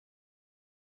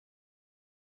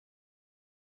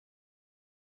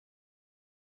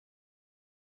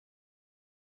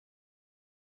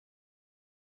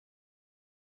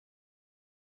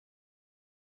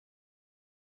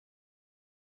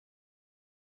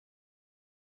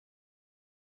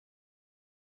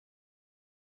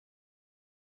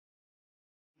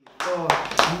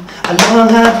A long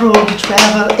hard road you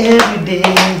travel every day.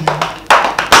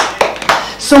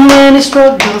 So many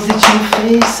struggles that you're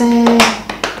facing,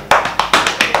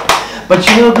 but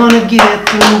you're gonna get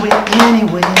through it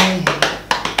anyway.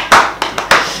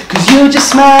 Cause you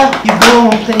just smile, you go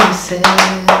on places.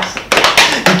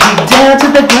 You keep down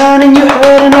to the ground and you're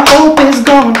hurt and the hope is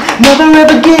gone. Never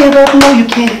ever give up, no you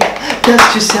can't. Dust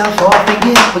yourself off and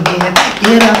get up again,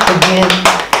 get up again.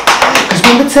 Cause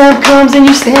when the time comes and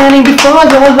you're standing before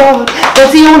your Lord,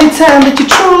 that's the only time that you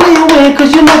truly win.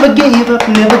 Cause you never gave up,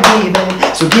 never gave in.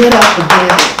 So get up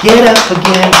again, get up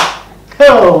again.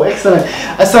 Oh, excellent.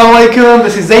 Assalamu alaikum,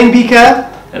 this is Zain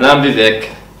Bhikha. And I'm Vivek.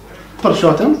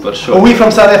 Parshottam. Parshottam. We're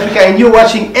from South Africa and you're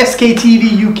watching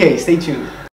SKTVUK. Stay tuned.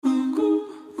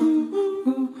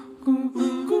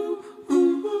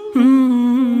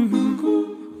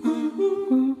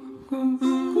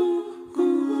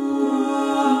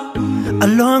 A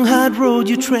long hard road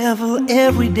you travel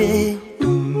every day.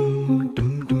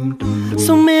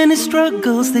 So many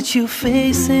struggles that you're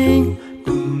facing,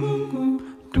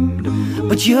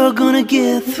 but you're gonna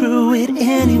get through it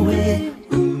anyway.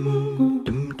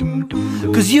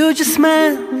 Cause you just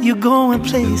smile, you're going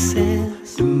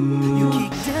places.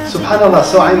 Subhanallah,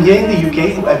 so I'm here in the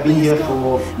UK. I've been here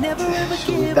for,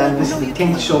 we've done, this is the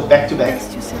 10th show back to back.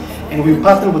 And we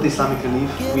partnered with Islamic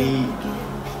Relief. We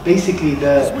basically,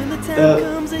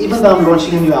 even though I'm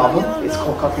launching a new album, it's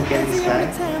called Cotton Candy Sky.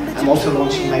 I'm also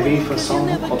launching my very first song,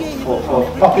 for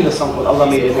a popular song called Allah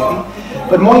Made Everything.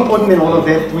 But more important than all of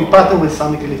that, we partnered with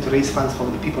Islamic Relief to raise funds for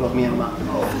the people of Myanmar.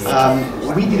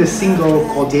 We did a single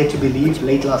called Dare to Believe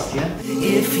late last year.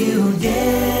 If you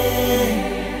dare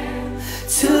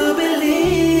to believe,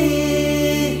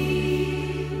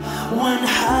 one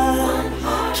heart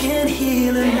can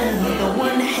heal another,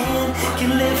 one hand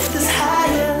can lift us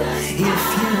higher. If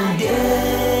you dare.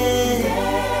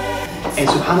 And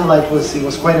subhanAllah, it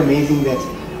was quite amazing that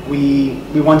we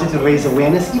wanted to raise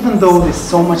awareness, even though there's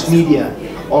so much media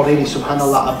already,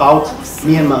 subhanAllah, about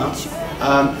Myanmar.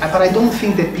 But I don't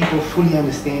think that people fully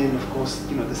understand, of course,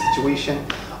 the situation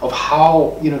of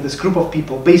how, this group of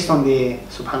people, based on their,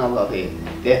 subhanAllah,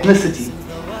 their ethnicity,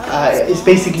 is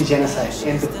basically genocide.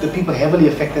 And the people heavily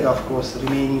affected, of course,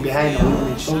 remaining behind, are women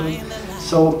and children.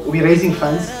 So we're raising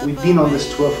funds. We've been on this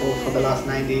tour for the last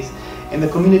 9 days. And the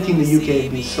community in the UK has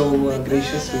been so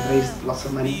gracious. We've raised lots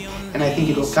of money. And I think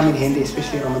it will come in handy,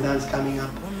 especially Ramadan is coming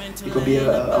up. It will be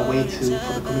a way for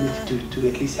the community to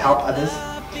at least help others.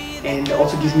 And it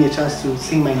also gives me a chance to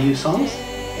sing my new songs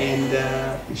and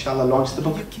inshallah launch the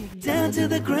book.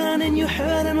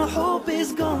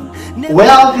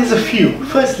 Well, there's a few.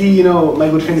 Firstly, my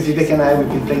good friend Vivek and I, we've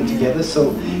been playing together.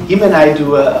 So him and I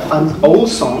do a fun old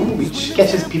song which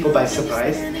catches people by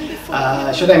surprise.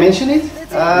 Should I mention it?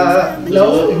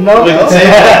 No.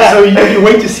 So you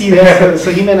wait to see that.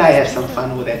 So him and I have some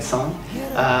fun with that song.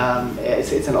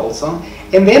 It's an old song.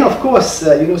 And then of course,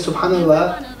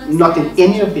 subhanAllah, not in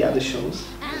any of the other shows,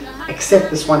 except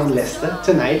this one in Leicester,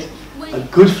 tonight, a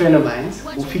good friend of mine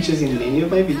who features in many of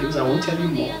my videos, I won't tell you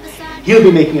more, he'll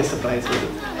be making a surprise with it.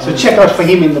 So check out for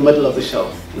him in the middle of the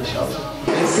show, inshallah.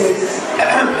 Excuse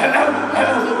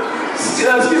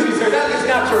me sir, that is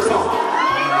not your song.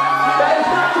 That is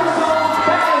not your song,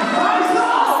 that is my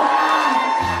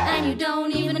song! And you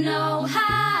don't even know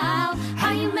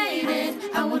how you made it.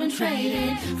 I wouldn't trade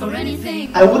it for anything.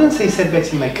 I wouldn't say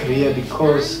setbacks in my career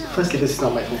because firstly this is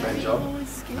not my full-time job.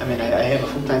 I mean, I have a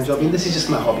full-time job and this is just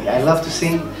my hobby. I love to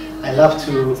sing, I love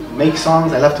to make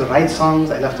songs, I love to write songs,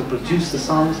 I love to produce the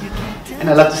songs, and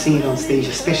I love to sing it on stage,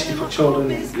 especially for children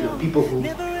and people who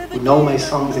know my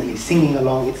songs and they're singing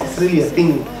along. It's really a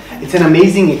thing. It's an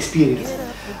amazing experience.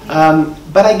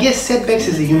 But I guess setbacks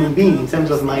as a human being in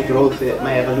terms of my growth,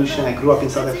 my evolution. I grew up in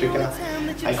South Africa.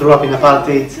 I grew up in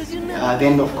apartheid.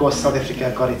 Then of course South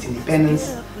Africa got its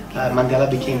independence. Mandela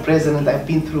became president. I've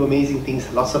been through amazing things,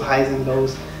 lots of highs and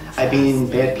lows. I've been in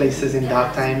bad places in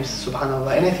dark times,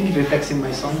 subhanAllah, and I think it reflects in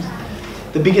my songs.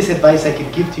 The biggest advice I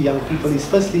could give to young people is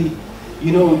firstly,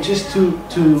 just to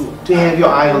have your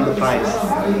eye on the prize.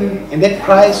 And that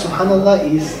prize, subhanAllah,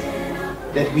 is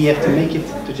that we have to make it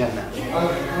to Jannah.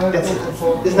 That's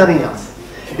it. There's nothing else.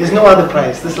 There's no other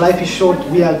prize. This life is short.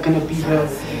 We are going to be here.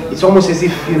 It's almost as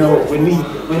if, when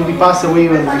we pass away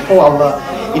before Allah,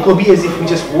 it will be as if we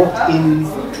just walked in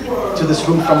to this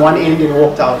room from one end and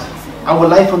walked out. Our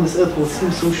life on this earth will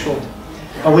seem so short.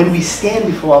 But when we stand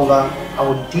before Allah,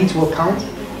 our deeds will count.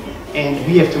 And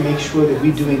we have to make sure that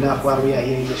we do enough while we are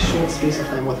here in this short space of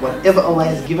time with whatever Allah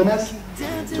has given us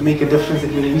to make a difference.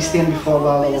 That when we stand before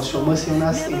Allah, Allah will show mercy on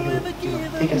us and He'll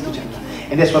take us to Jannah.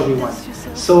 and that's what we want.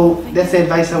 So that's the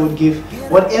advice I would give.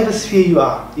 Whatever sphere you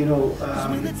are,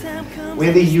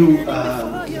 whether you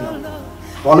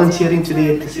volunteering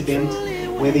today at this event,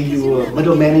 whether you are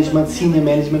middle management, senior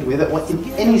management, whether in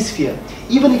any sphere,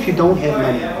 even if you don't have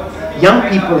money, young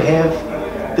people have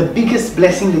the biggest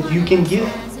blessing that you can give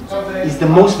is the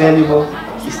most valuable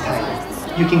is time.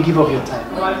 You can give of your time.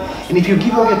 And if you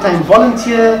give of your time,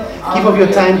 volunteer, give of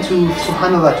your time to,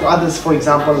 subhanAllah, to others, for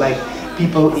example, like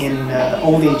people in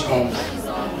old age homes.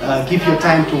 Give your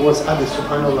time towards others,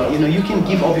 subhanAllah. You can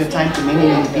give of your time to many,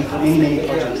 many people, many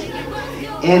projects.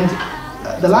 And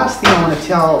the last thing I want to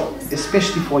tell,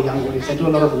 especially for young audience, I do a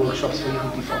lot of workshops for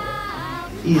young people,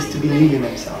 is to believe in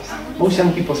themselves. Most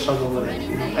young people struggle with it.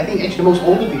 I think actually most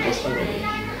older people struggle with it.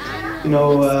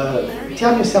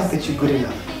 Tell yourself that you're good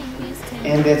enough,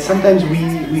 and that sometimes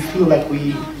we feel like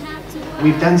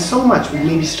we've done so much. We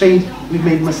may be strayed, we've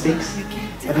made mistakes,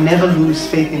 but never lose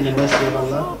faith in the mercy of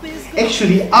Allah.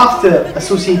 Actually, after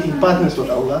associating partners with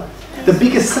Allah, the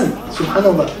biggest sin,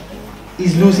 subhanAllah,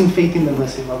 is losing faith in the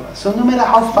mercy of Allah. So no matter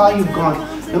how far you've gone,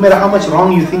 no matter how much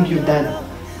wrong you think you've done,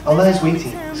 Allah is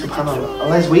waiting, subhanAllah.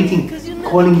 Allah is waiting,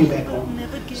 calling you back home.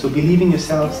 So believe in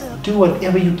yourselves, do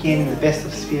whatever you can in the best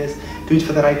of spheres, do it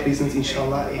for the right reasons,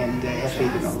 inshallah, and have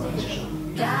faith in Allah, inshallah.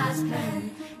 God's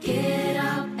plan, get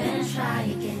up and try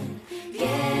again.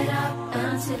 Get up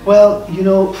until... Well,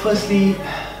 firstly,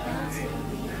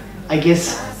 I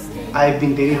guess I've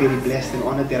been very, very blessed and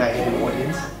honored that I have an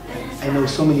audience. I know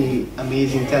so many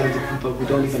amazing, talented people who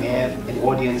don't even have an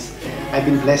audience. I've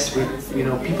been blessed with,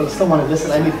 people still want to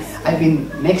listen. I mean,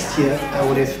 next year, I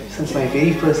would have, since my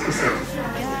very first cassette,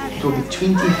 it will be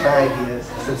 25 years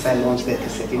since I launched that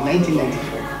cassette in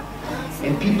 1994.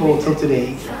 And people till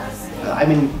today,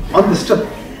 on the strip,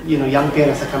 young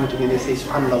parents are coming to me and they say,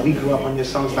 subhanAllah, we grew up on your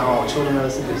songs, now our children are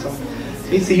listening to your songs.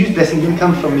 So it's a huge blessing. It didn't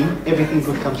come from me. Everything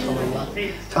good comes from Allah.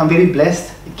 So I'm very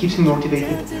blessed. It keeps me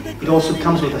motivated. It also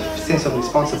comes with a sense of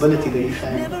responsibility that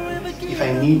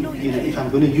if I'm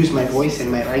going to use my voice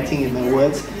and my writing and my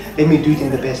words, let me do it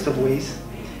in the best of ways.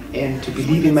 And to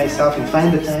believe in myself and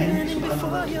find the time,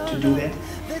 subhanAllah, to do that.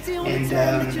 And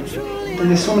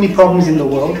there's so many problems in the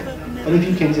world, but if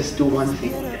you can just do one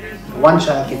thing, one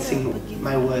child can sing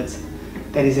my words,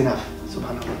 that is enough,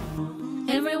 subhanAllah.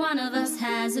 Every one of us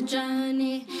has a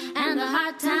journey, and the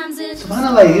hard times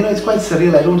subhanAllah, it's quite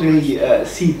surreal. I don't really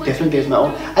see it definitely as my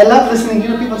own. I love listening.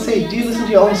 People say, do you listen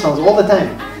to your own songs? All the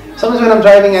time. Sometimes when I'm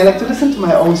driving, I like to listen to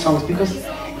my own songs because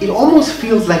it almost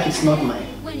feels like it's not mine.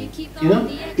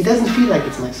 It doesn't feel like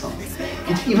it's my song.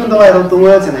 Even though I wrote the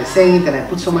words and I sang it and I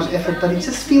put so much effort, but it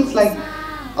just feels like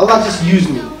Allah just used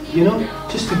me,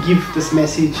 just to give this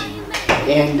message,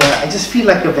 and I just feel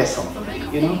like a vessel,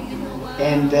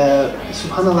 and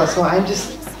subhanAllah, so I'm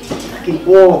just in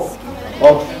awe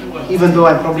of, even though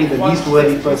I'm probably the least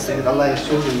worthy person that Allah has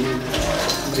chosen me,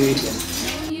 I'm really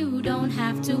blessed. You don't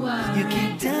have to worry. You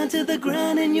get down to the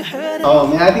ground and you heard. Oh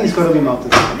man, I think it's got to be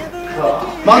Mountains.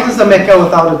 Mountains of Mecca,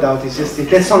 without a doubt. It's just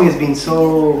that song has been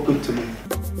so good to me.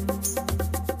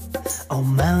 Oh,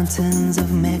 mountains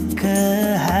of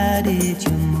Mecca, how did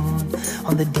you mourn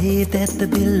on the day that the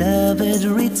beloved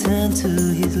returned to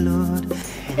his Lord?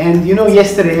 And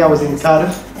yesterday I was in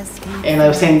Cardiff and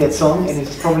I sang that song, and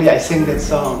it's probably, I sang that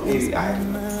song, I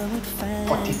don't know,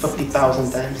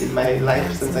 50,000 times in my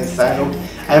life since I started.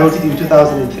 I wrote it in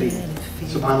 2003.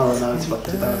 Subhanallah, now it's about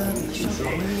 2018, so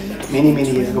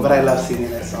many years ago, but I love singing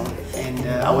that song. And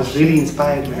I was really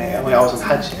inspired when I was on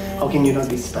Hajj. How can you not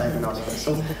be inspired when I was on Hajj?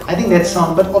 So I think that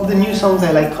song, but of the new songs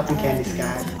I like Cotton Candy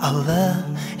Sky. Allah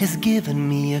has given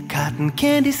me a cotton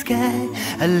candy sky,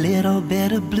 a little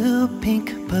bit of blue,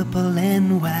 pink, purple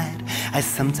and white. I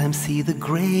sometimes see the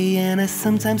gray and I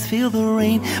sometimes feel the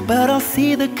rain, but I'll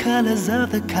see the colors of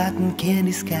the cotton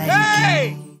candy sky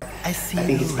again. I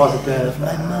think it's positive.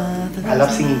 I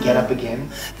love singing Get Up Again.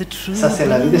 Ça c'est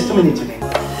la vie. There's too many to name.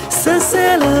 Ça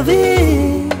c'est la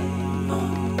vie.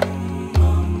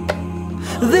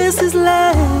 This is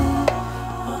life.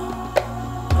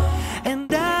 And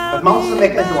but Mountains of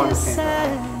Mecca is the one to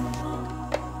sing.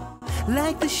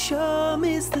 Like the show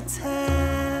is the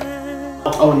time.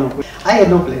 Oh no, I had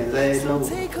no plans. I had no.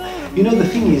 The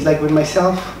thing is, like with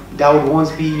myself, Dawood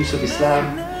Wansby, Yusuf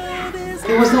Islam,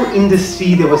 there was no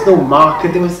industry, there was no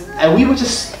market, I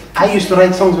used to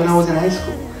write songs when I was in high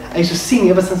school. I used to sing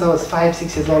ever since I was 5,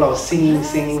 6 years old. I was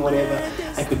singing, whatever.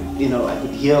 I could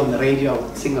hear on the radio, I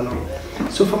would sing along.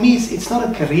 So for me, it's not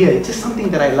a career, it's just something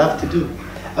that I love to do.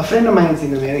 A friend of mine's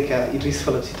in America, Idris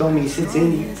Phillips, he told me, he said,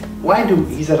 Zain,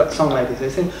 he's a songwriter, so I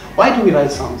said, why do we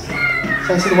write songs?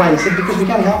 So I said, why? He said, because we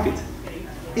can't help it.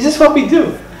 It's just what we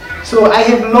do. So I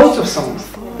have loads of songs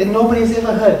that nobody has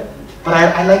ever heard. But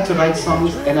I like to write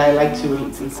songs and I like to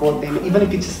record them, even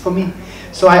if it's just for me.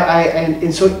 So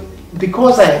so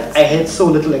because I had so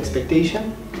little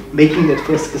expectation, making that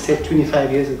first cassette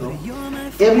 25 years ago,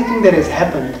 everything that has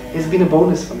happened has been a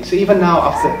bonus for me. So even now,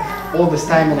 after all this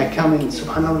time, when I come in,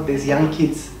 subhanAllah, there's young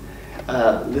kids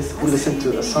who listen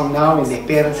to the song now, and their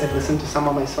parents have listened to some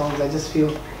of my songs. I just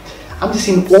feel, I'm just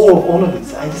in awe of all of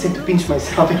it. I just have to pinch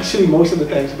myself, actually, most of the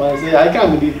time. I say, I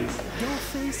can't believe this.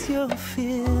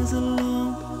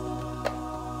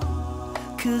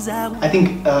 I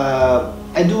think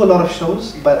I do a lot of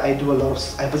shows, but I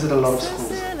visit a lot of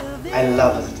schools. I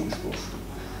love visiting schools.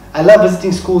 I love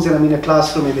visiting schools, and I'm in a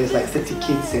classroom and there's like 30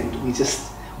 kids and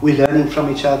we're learning from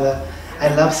each other.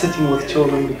 I love sitting with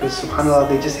children because subhanAllah,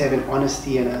 they just have an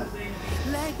honesty and a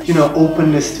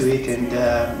openness to it, and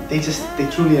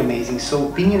they're truly amazing. So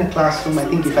being in a classroom, I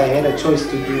think if I had a choice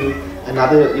to do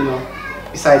another,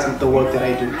 besides the work that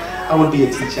I do, I would be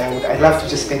a teacher. I'd love to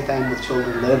just spend time with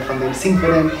children, learn from them, sing for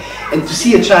them, and to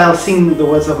see a child sing the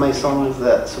words of my songs,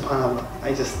 subhanAllah,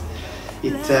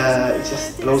 it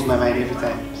just blows my mind every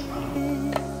time.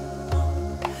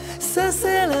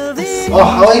 Oh,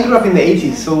 how I grew up in the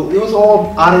 80s, so it was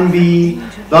all R&B,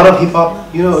 a lot of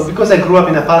hip-hop, because I grew up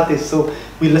in apartheid, so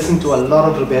we listened to a lot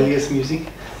of rebellious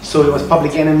music. So it was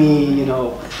Public Enemy,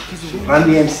 Run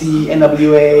DMC,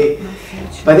 NWA.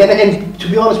 But then again, to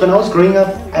be honest, when I was growing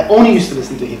up, I only used to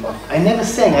listen to hip-hop. I never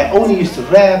sang, I only used to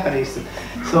rap, and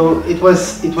so it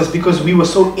was because we were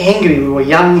so angry, we were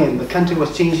young and the country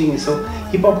was changing, and so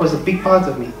hip-hop was a big part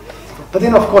of me. But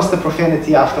then of course the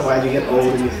profanity, after a while you get old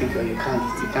and you think, oh, you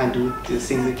can't do it,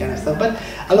 sing that kind of stuff. But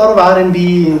a lot of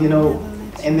R&B,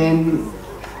 and then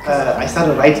I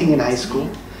started writing in high school.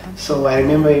 So I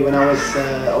remember when I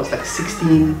was like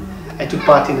 16, I took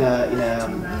part in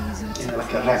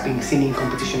like a rapping, singing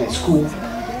competition at school.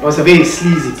 It was a very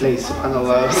sleazy place,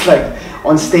 subhanAllah. I was like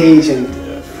on stage,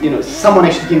 and someone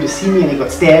actually came to see me and he got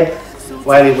stabbed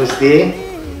while he was there.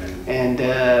 And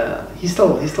he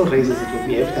still raises it with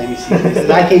me every time he sees me. He says,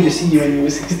 I came to see you when you were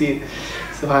 16,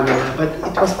 subhanAllah. But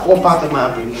it was all part of my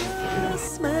upbringing.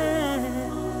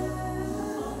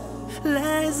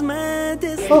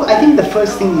 Well, I think the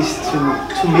first thing is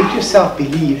to make yourself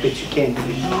believe that you can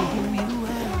believe.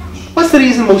 What's the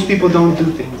reason most people don't do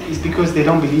things? It's because they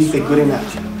don't believe they're good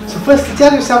enough. So first,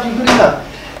 tell yourself you're good enough.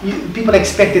 People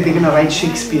expect that they're going to write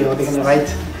Shakespeare or they're going to write,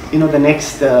 the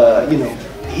next,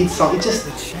 hit song. It just,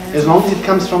 as long as it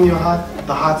comes from your heart,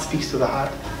 the heart speaks to the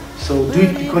heart. So do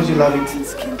it because you love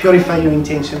it. Purify your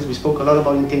intentions. We spoke a lot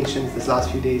about intentions this last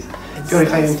few days.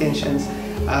 Purify your intentions.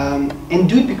 And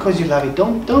do it because you love it.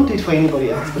 Don't do it for anybody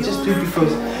else, but just do it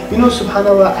because,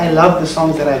 subhanAllah, I love the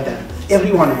songs that I've done.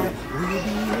 Every one of them.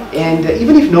 And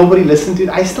even if nobody listened to it,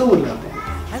 I still would love them.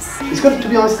 It's got to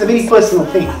be honest, it's a very personal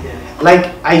thing.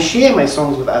 Like, I share my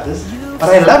songs with others, but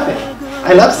I love them.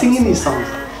 I love singing these songs.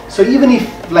 So even if,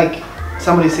 like,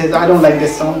 somebody says, I don't like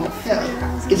this song,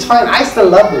 yeah, it's fine, I still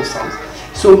love those songs.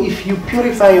 So if you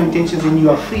purify your intentions and you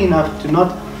are free enough to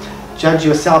not judge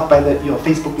yourself by your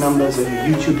Facebook numbers or your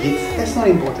YouTube hits, that's not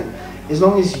important. As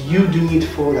long as you do it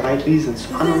for the right reasons,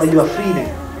 subhanAllah, you are free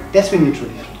then. That's when you're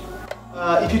truly free.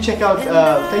 If you check out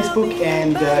Facebook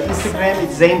and Instagram,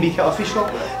 it's Zain Bhikha Official.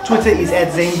 Twitter is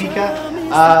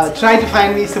 @ZainBhikha. Try to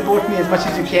find me, support me as much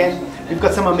as you can. We've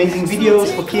got some amazing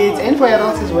videos for kids and for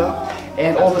adults as well.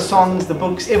 And all the songs, the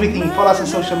books, everything. Follow us on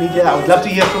social media. I would love to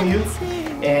hear from you.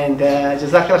 And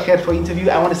Jazakallah khair for interview.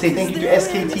 I want to say thank you to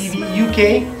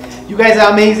SKTVUK. You guys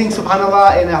are amazing,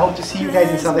 subhanAllah, and I hope to see you guys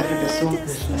in South Africa soon.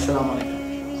 Assalamu alaikum.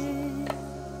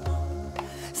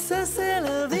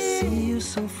 I see you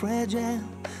so fragile,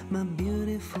 my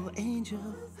beautiful angel,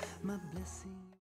 my blessing.